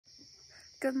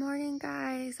Good morning,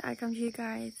 guys. I come to you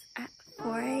guys at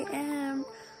 4 a.m.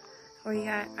 We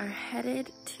are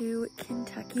headed to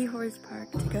Kentucky Horse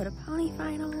Park to go to pony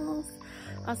finals.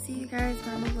 I'll see you guys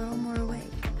when I'm a little more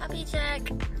awake. Puppy check.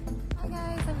 Hi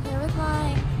guys, I'm here with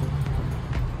Lime.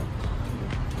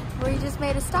 We just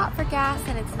made a stop for gas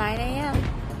and it's 9 a.m.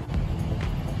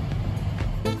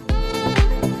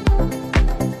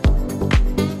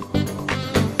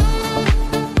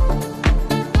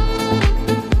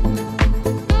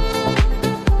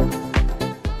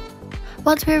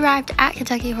 Once we arrived at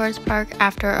Kentucky Horse Park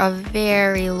after a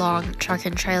very long truck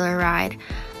and trailer ride,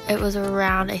 it was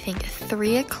around, I think,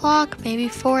 3 o'clock, maybe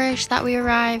 4-ish that we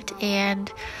arrived,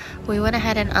 and we went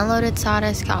ahead and unloaded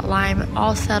Sawdust, got Lime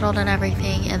all settled and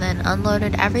everything, and then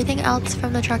unloaded everything else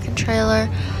from the truck and trailer.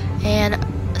 And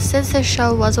since this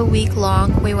show was a week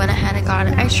long, we went ahead and got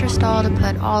an extra stall to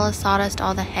put all the Sawdust,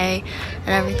 all the hay, and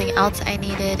everything else I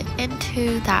needed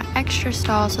into that extra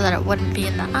stall so that it wouldn't be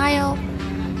in the aisle.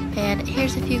 And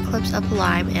here's a few clips of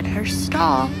Lime in her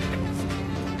stall.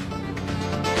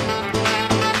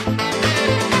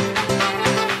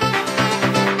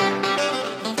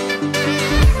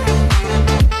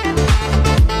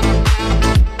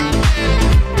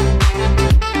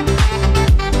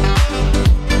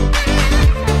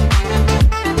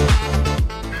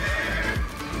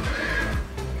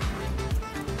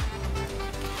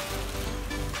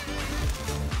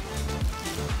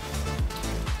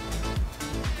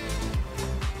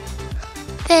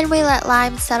 Then we let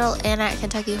Lime settle in at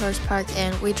Kentucky Horse Park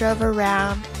and we drove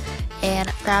around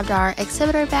and grabbed our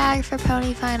exhibitor bag for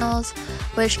pony finals,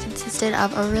 which consisted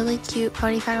of a really cute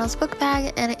pony finals book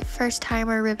bag and a first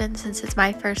timer ribbon since it's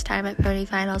my first time at pony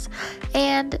finals,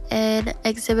 and an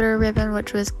exhibitor ribbon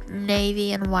which was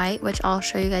navy and white, which I'll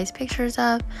show you guys pictures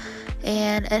of.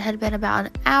 And it had been about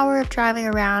an hour of driving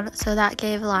around, so that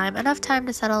gave Lime enough time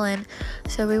to settle in.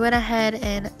 So we went ahead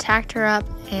and tacked her up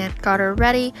and got her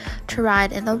ready to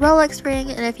ride in the Rolex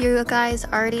ring. And if you guys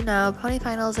already know, pony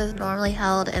finals is normally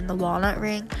held in the walnut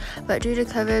ring, but due to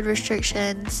COVID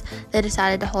restrictions, they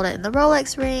decided to hold it in the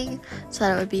Rolex ring so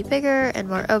that it would be bigger and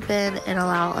more open and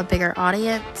allow a bigger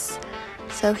audience.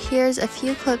 So here's a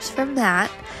few clips from that,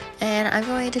 and I'm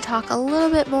going to talk a little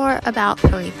bit more about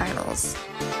pony finals.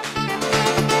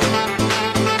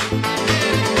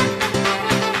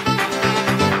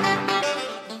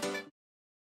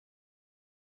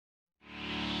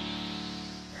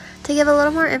 To give a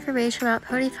little more information about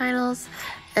pony finals,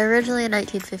 originally in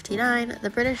 1959, the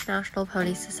British National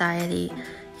Pony Society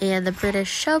and the British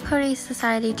Show Pony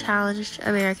Society challenged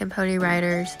American pony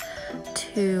riders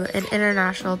to an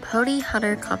international pony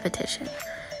hunter competition.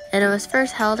 And it was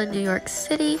first held in New York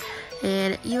City,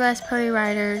 and U.S. pony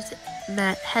riders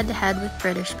met head-to-head with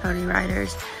British pony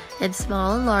riders in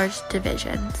small and large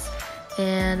divisions.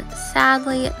 And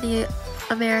sadly, the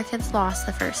Americans lost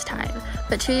the first time,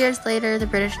 but 2 years later, the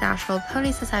British National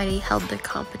Pony Society held the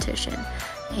competition,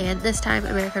 and this time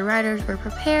American riders were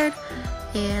prepared,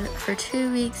 and for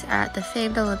 2 weeks at the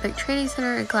famed Olympic Training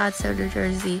Center in Gladstone, New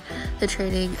Jersey, the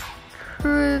training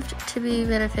proved to be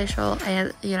beneficial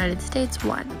and the United States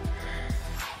won.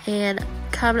 And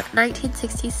come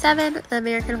 1967, the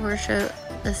American Horse Show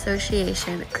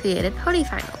Association created pony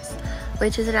finals,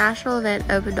 which is a national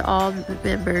event open to all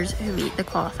members who meet the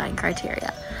qualifying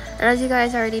criteria. And as you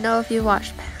guys already know, if you've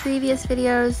watched previous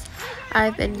videos,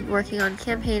 I've been working on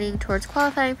campaigning towards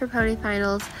qualifying for pony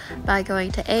finals by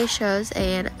going to A shows,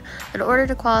 and in order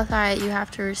to qualify, you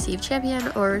have to receive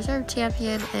champion or reserve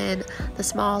champion in the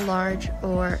small, large,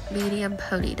 or medium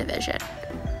pony division.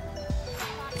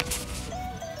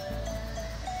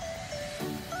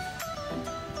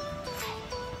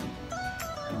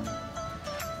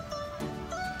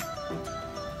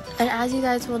 And as you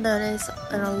guys will notice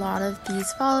in a lot of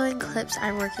these following clips,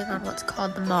 I'm working on what's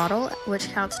called the model, which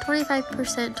counts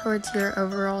 25% towards your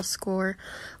overall score,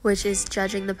 which is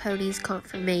judging the pony's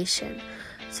conformation.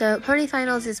 So pony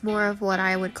finals is more of what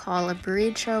I would call a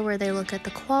breed show, where they look at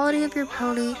the quality of your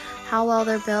pony, how well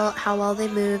they're built, how well they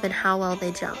move, and how well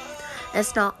they jump.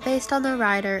 It's not based on the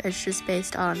rider, it's just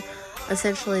based on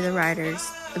essentially the rider's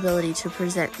ability to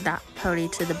present that pony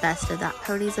to the best of that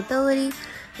pony's ability.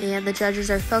 And the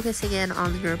judges are focusing in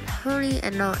on your pony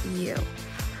and not you.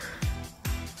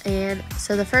 And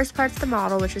so the first part's the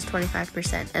model, which is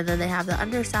 25%, and then they have the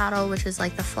undersaddle, which is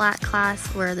like the flat class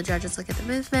where the judges look at the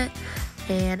movement,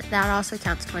 and that also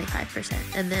counts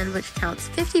 25%. And then which counts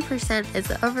 50% is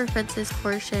the over fences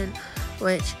portion,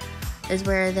 which is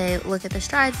where they look at the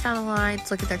strides down the lines,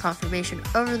 look at their conformation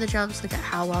over the jumps, look at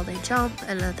how well they jump,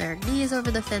 and their knees over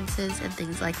the fences and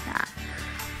things like that.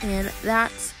 And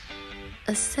that's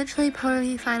essentially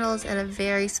pony finals in a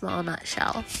very small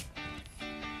nutshell.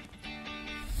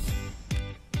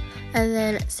 And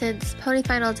then, since pony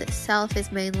finals itself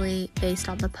is mainly based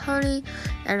on the pony,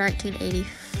 in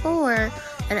 1984,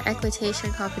 an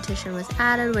equitation competition was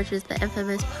added, which is the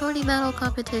infamous pony medal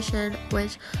competition,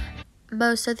 which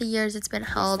most of the years it's been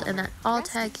held in that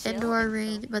all-tech indoor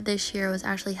ring, but this year was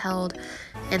actually held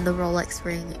in the Rolex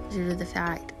ring due to the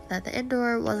fact that the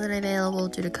indoor wasn't available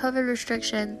due to COVID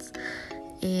restrictions.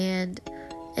 And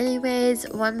anyways,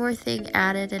 one more thing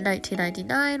added in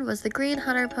 1999 was the Green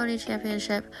Hunter Pony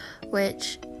Championship,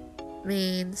 which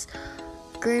means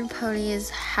green ponies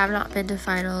have not been to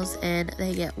finals and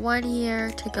they get 1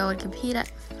 year to go and compete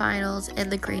at finals in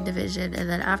the green division, and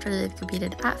then after they've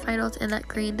competed at finals in that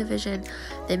green division,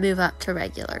 they move up to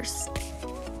regulars.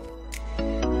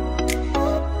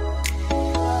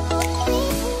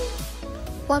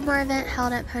 One more event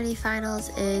held at pony finals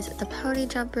is the pony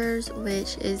jumpers,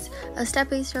 which is a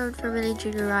stepping stone for many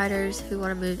junior riders who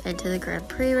want to move into the Grand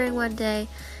Prix ring one day,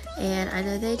 and I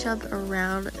know they jump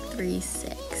around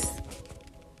 3.6.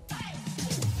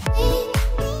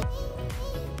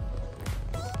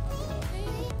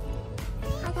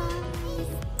 Hi guys!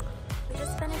 We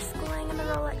just finished schooling in the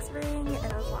Rolex ring and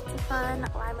it was lots of fun.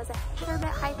 Lime was a hair bit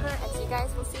hyper, as you guys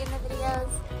will see in the videos.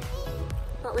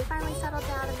 But we finally settled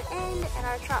down in the end and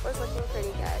our trot was looking pretty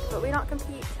good. But we don't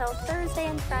compete till Thursday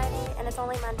and Friday and it's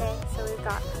only Monday, so we've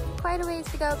got quite a ways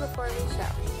to go before we show.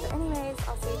 So anyways,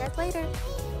 I'll see you guys later.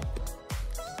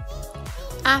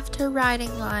 After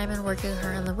riding Lime and working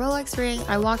her in the Rolex ring,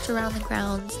 I walked around the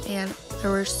grounds and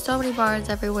there were so many barns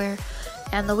everywhere.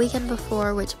 And the weekend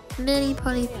before, which many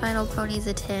pony final ponies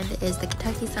attend, is the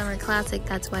Kentucky Summer Classic.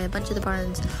 That's why a bunch of the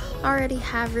barns already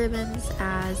have ribbons,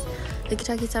 as the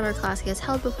Kentucky Summer Classic is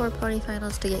held before pony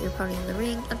finals to get your pony in the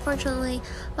ring. Unfortunately,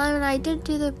 Lime and I didn't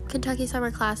do the Kentucky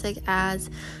Summer Classic, as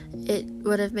it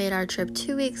would have made our trip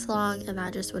 2 weeks long and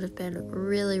that just would have been a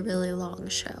really, really long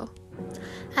show.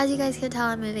 As you guys can tell,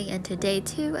 I'm moving into day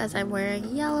 2 as I'm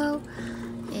wearing yellow,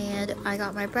 and I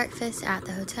got my breakfast at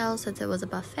the hotel since it was a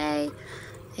buffet.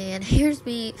 And here's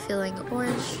me filling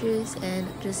orange juice and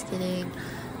just getting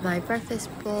my breakfast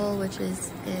bowl, which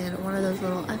is in one of those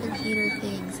little oven heater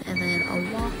things, and then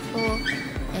a waffle.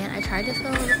 And I tried to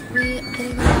film me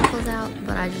getting the waffles out,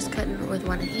 but I just couldn't with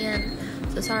one hand,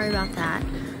 so sorry about that.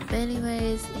 But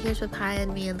anyways, here's with Pi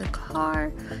and me in the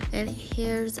car, and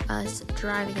here's us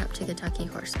driving up to Kentucky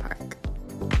Horse Park.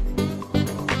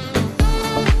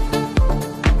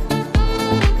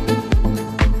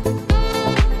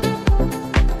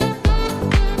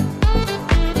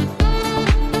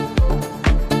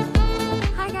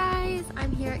 Hi guys,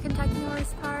 I'm here at Kentucky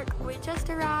Horse Park. We just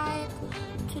arrived.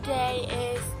 Today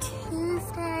is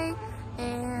Tuesday,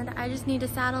 and I just need to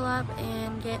saddle up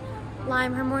and get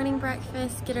Lime her morning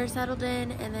breakfast, get her settled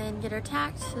in, and then get her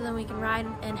tacked so then we can ride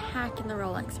and hack in the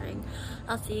Rolex ring.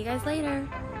 I'll see you guys later.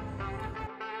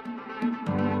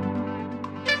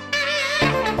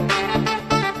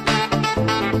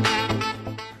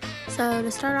 So to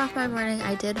start off my morning,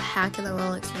 I did hack in the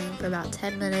Rolex ring for about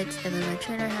 10 minutes, and then my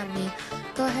trainer had me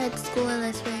go ahead school in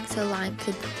this ring so Lime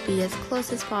could be as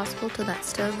close as possible to that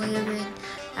Stone Leah ring,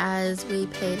 as we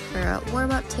paid for a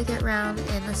warm-up ticket round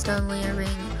in the Stone Leah ring.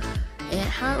 And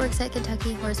how it works at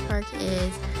Kentucky Horse Park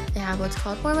is they have what's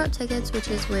called warm-up tickets, which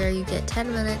is where you get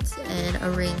 10 minutes in a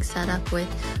ring set up with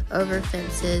over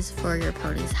fences for your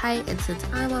pony's height. And since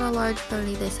I'm on a large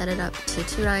pony, they set it up to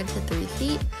 2.9 to 3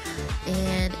 feet,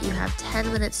 and you have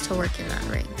 10 minutes to work in that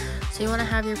ring. So you want to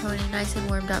have your pony nice and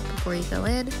warmed up before you go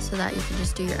in so that you can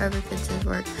just do your over fences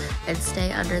work and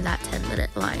stay under that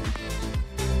 10-minute line.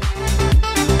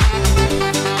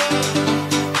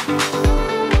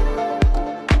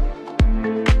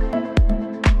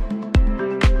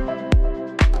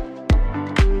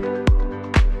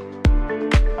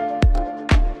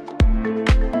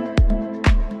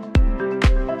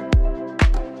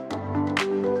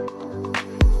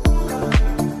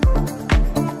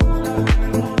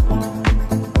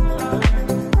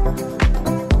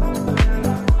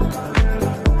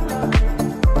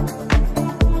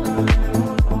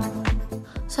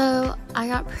 So I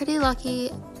got pretty lucky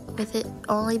with it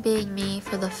only being me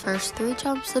for the first 3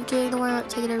 jumps of doing the warm-up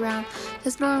ticket round,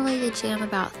 because normally they jam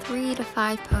about 3 to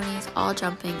 5 ponies all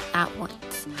jumping at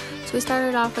once. So we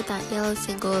started off with that yellow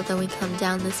single, then we come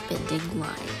down this bending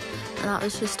line, and that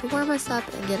was just to warm us up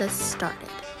and get us started.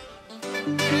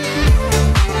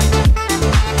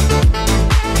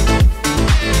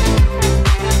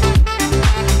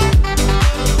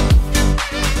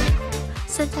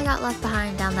 Since I got left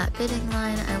behind down that bending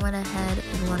line, I went ahead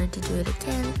and wanted to do it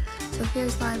again. So so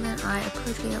here's Lime and I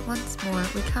approaching it once more.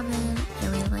 We come in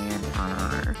and we land on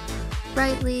our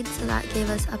right lead, so that gave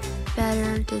us a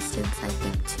better distance, I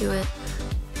think, to it.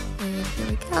 And here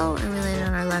we go, and we landed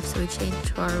on our left, so we changed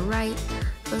to our right.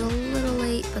 It was a little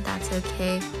late, but that's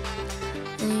okay.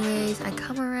 Anyways, I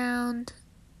come around,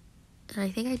 and I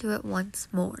think I do it once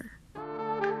more.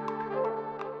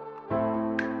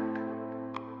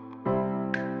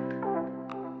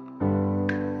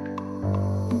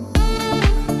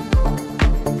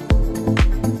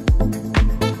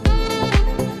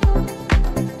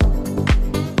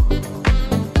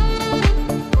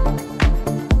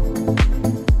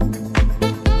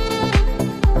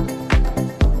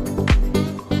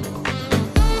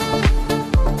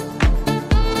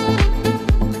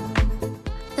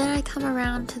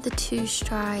 To the two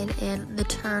stride, and the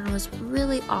turn was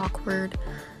really awkward.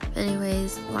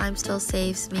 Anyways, Lime still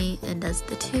saves me and does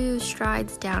the two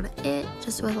strides down it,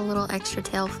 just with a little extra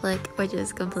tail flick, which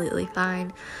is completely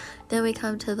fine. Then we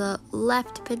come to the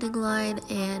left bending line,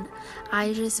 and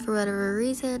I just, for whatever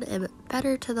reason, am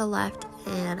better to the left,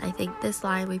 and I think this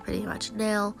line we pretty much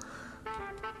nail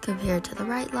compared to the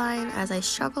right line, as I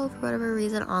struggle for whatever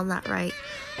reason on that right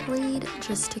lead,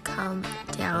 just to come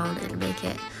down and make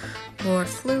it more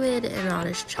fluid and not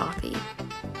as choppy.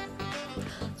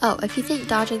 Oh, if you think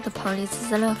dodging the ponies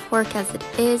is enough work as it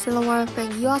is in the warm-up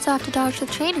ring, you also have to dodge the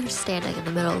trainers standing in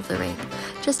the middle of the ring.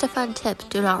 Just a fun tip,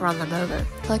 do not run them over,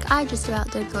 like I just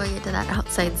about did going into that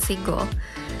outside single.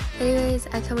 Anyways,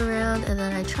 I come around and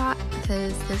then I trot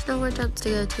because there's no more jumps to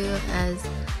go to, as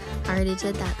I already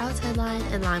did that outside line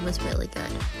and Lime was really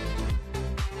good.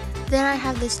 Then I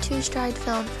have this two stride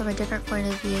filmed from a different point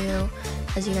of view.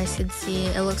 As you guys can see,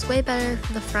 it looks way better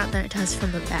from the front than it does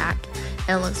from the back.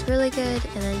 And it looks really good.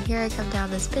 And then here I come down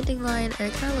this bending line,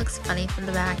 and it kind of looks funny from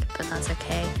the back, but that's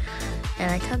okay.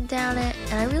 And I come down it,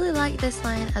 and I really like this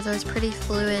line as it was pretty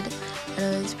fluid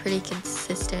and it was pretty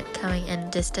consistent coming in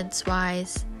distance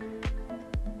wise.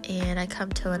 And I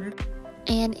come to it.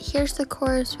 And here's the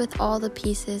chorus with all the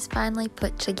pieces finally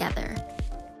put together.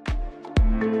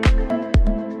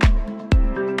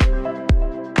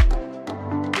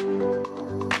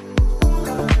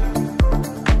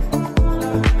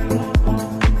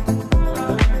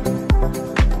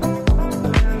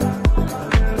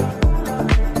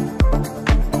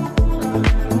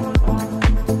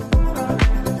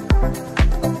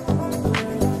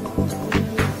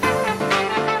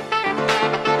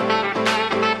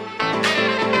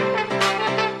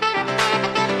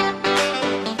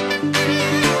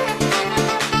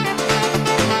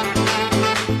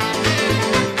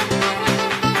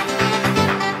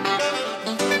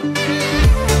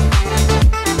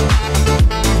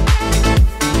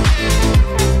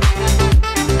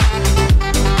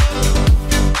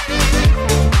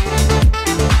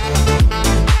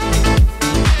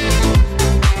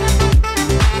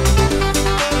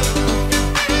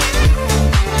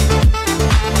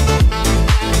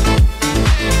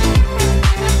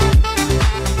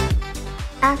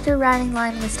 After riding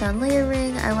line was done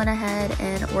layering, I went ahead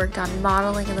and worked on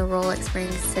modeling in the Rolex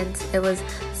ring since it was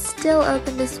still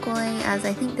open to schooling, as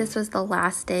I think this was the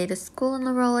last day to school in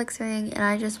the Rolex ring, and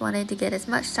I just wanted to get as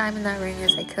much time in that ring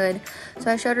as I could.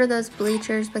 So I showed her those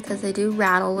bleachers because they do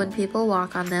rattle when people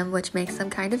walk on them, which makes them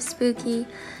kind of spooky.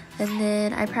 And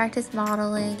then I practiced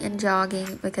modeling and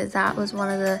jogging because that was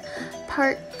one of the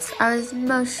parts I was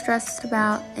most stressed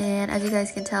about. And as you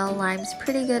guys can tell, Lime's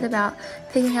pretty good about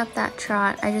picking up that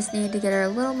trot. I just needed to get her a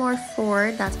little more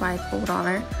forward. That's why I pulled on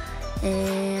her.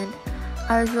 And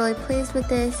I was really pleased with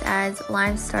this as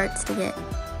Lime starts to get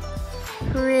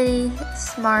pretty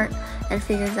smart and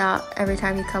figures out every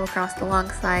time you come across the long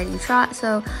side you trot.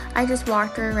 So I just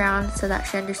walked her around so that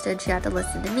she understood she had to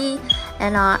listen to me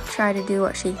and not try to do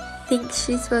what she thinks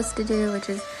she's supposed to do, which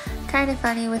is kind of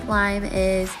funny with Lime,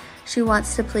 is she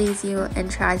wants to please you and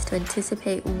tries to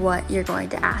anticipate what you're going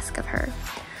to ask of her.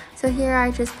 So here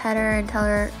I just pet her and tell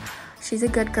her she's a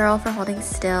good girl for holding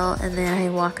still, and then I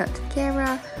walk up to the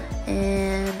camera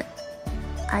and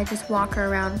I just walk her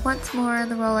around once more in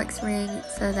the Rolex ring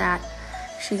so that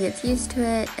she gets used to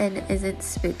it and isn't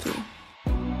spooky.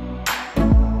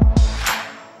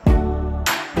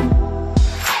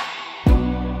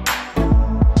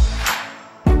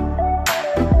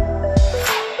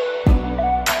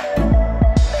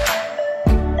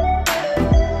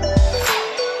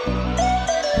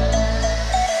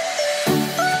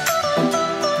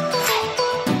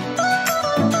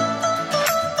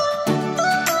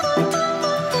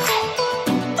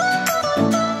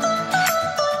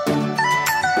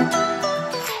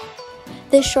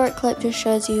 This short clip just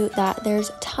shows you that there's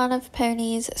a ton of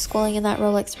ponies schooling in that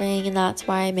Rolex ring, and that's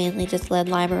why I mainly just led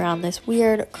Lime around this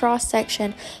weird cross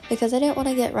section because I didn't want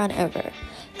to get run over.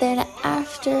 Then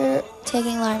after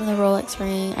taking Lime in the Rolex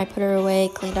ring, I put her away,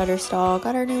 cleaned out her stall,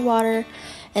 got her new water,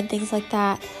 and things like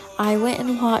that. I went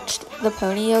and watched the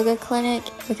pony yoga clinic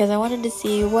because I wanted to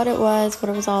see what it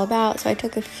was all about, so I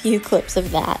took a few clips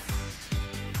of that.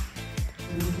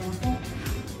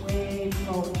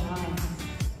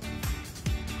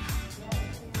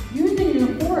 Using your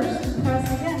force to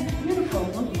press again. Beautiful.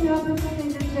 Looking up at the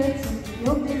fingertips. If you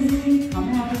feel dizzy,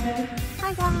 come out of it.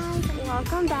 Hi guys,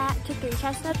 welcome back to 3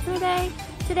 Chestnuts today.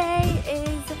 Today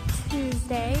is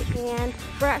Tuesday, and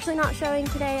we're actually not showing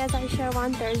today as I show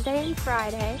on Thursday and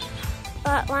Friday.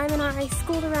 But Lime and I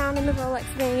schooled around in the Rolex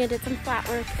ring and did some flat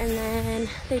work, and then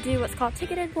they do what's called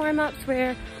ticketed warm-ups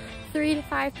where 3 to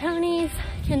 5 ponies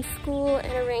can school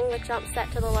in a ring with jumps set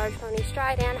to the large pony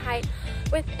stride and height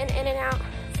with an in and out.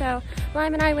 So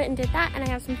Lime and I went and did that, and I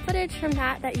have some footage from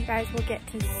that you guys will get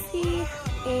to see,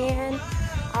 and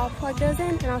I'll plug those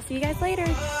in and I'll see you guys later.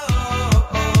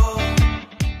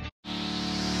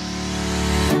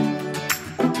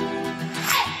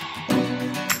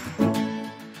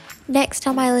 Next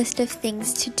on my list of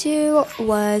things to do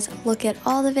was look at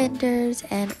all the vendors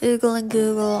and oogle and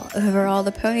google over all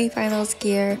the pony finals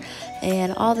gear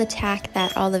and all the tack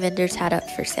that all the vendors had up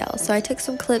for sale. So I took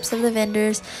some clips of the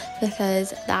vendors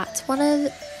because that's one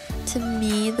of, to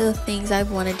me, the things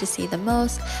I've wanted to see the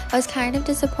most. I was kind of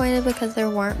disappointed because there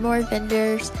weren't more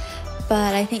vendors,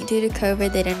 but I think due to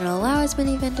COVID they didn't allow as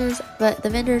many vendors, but the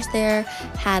vendors there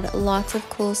had lots of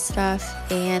cool stuff,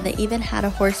 and they even had a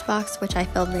horse box which I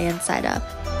filled the inside up.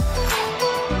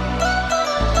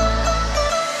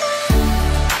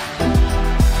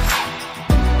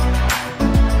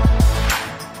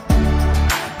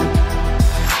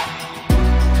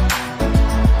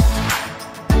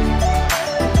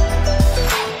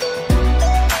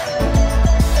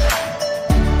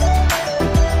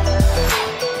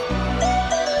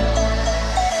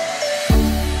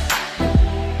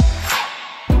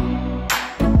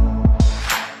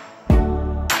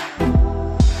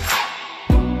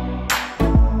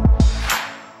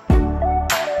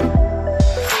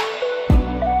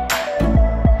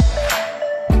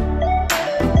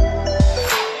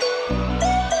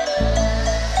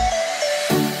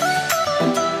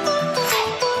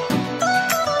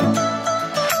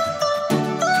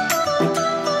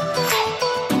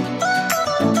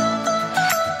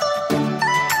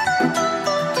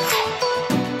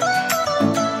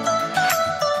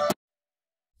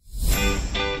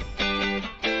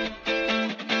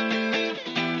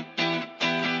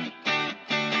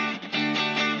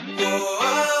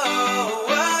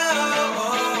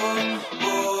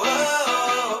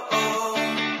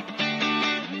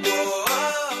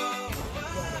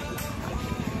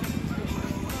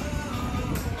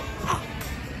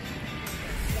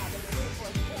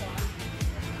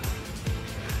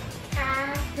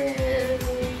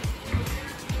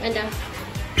 Window.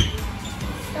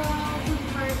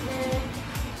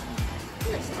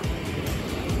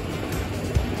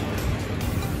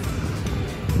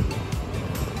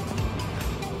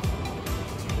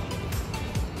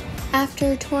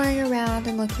 After touring around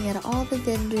and looking at all the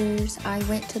vendors, I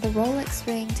went to the Rolex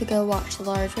ring to go watch the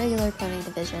large regular pony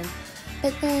division,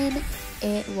 but then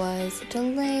it was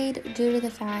delayed due to the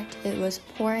fact it was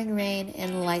pouring rain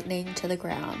and lightning to the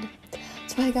ground.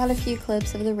 So I got a few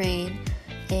clips of the rain,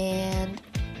 and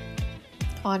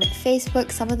on Facebook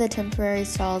some of the temporary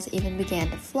stalls even began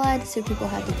to flood, so people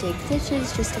had to dig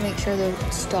ditches just to make sure the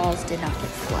stalls did not get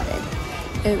flooded.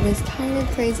 It was kind of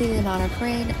crazy the amount of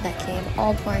rain that came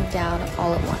all pouring down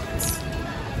all at once.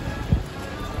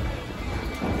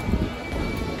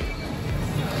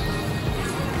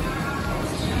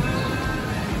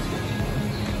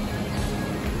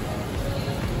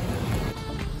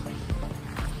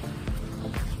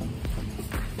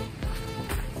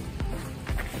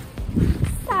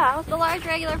 So, the large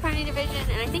regular pony division,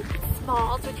 and I think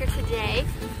smalls, which are today,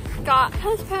 got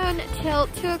postponed till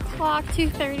 2 o'clock,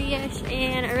 2:30ish,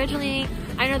 and originally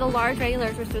I know the large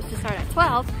regulars were supposed to start at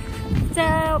 12,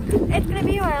 so it's gonna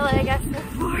be a while, I guess,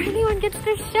 before anyone gets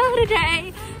to show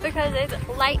today because it's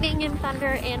lightning and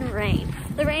thunder and rain.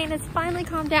 The rain has finally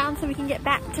calmed down so we can get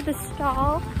back to the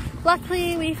stall.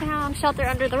 Luckily we found shelter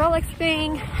under the Rolex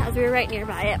ring as we were right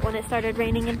nearby it when it started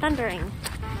raining and thundering.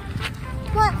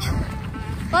 But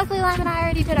luckily, Lime and I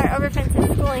already did our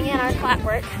overfences schooling and our flat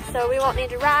work, so we won't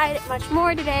need to ride much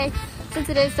more today since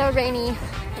it is so rainy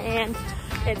and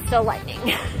it's still lightning.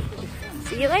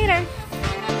 See you later.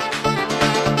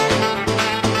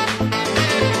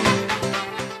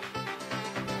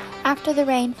 after the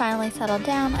rain finally settled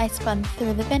down, I spun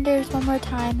through the vendors one more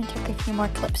time and took a few more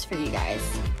clips for you guys.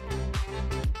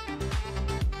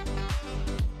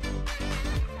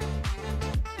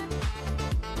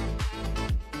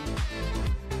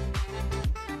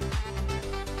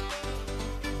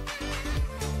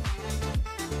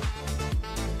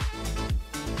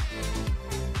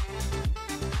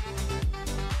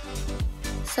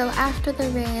 So after the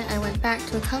rain, I went back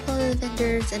to a couple of the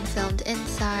vendors and filmed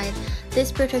inside.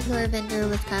 This particular vendor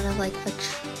was kind of like a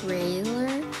trailer,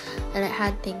 and it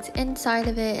had things inside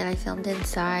of it, and I filmed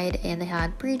inside, and they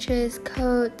had breeches,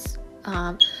 coats,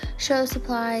 show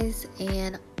supplies,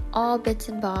 and all bits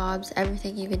and bobs,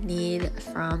 everything you would need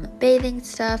from bathing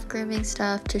stuff, grooming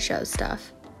stuff, to show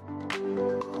stuff.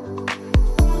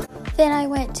 Then I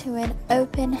went to an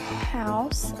open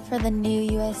house for the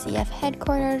new USEF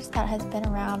headquarters that has been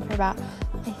around for about,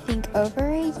 I think, over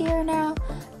a year now.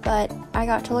 But I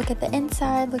got to look at the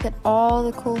inside, look at all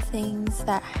the cool things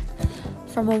that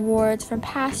from awards from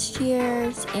past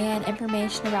years and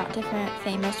information about different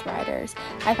famous riders.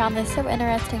 I found this so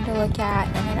interesting to look at,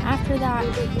 and then after that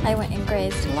I went and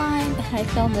grazed lime and I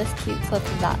filmed this cute clip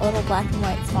of that little black and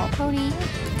white small pony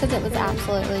because it was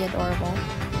absolutely adorable.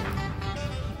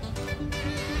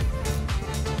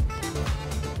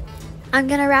 I'm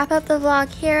gonna wrap up the vlog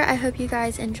here. I hope you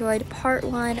guys enjoyed part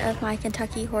 1 of my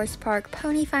Kentucky Horse Park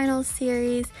Pony Finals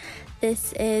series.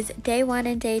 This is day 1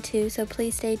 and day 2, so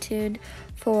please stay tuned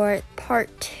for part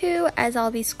 2, as I'll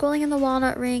be schooling in the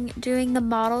Walnut Ring, doing the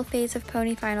model phase of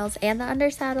Pony Finals and the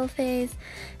undersaddle phase.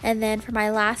 And then for my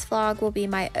last vlog will be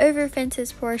my over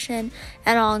fences portion,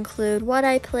 and I'll include what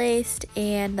I placed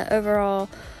and the overall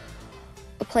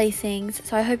placings.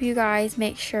 So I hope you guys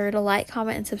make sure to like,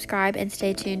 comment, and subscribe, and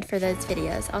stay tuned for those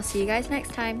videos. I'll see you guys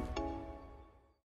next time.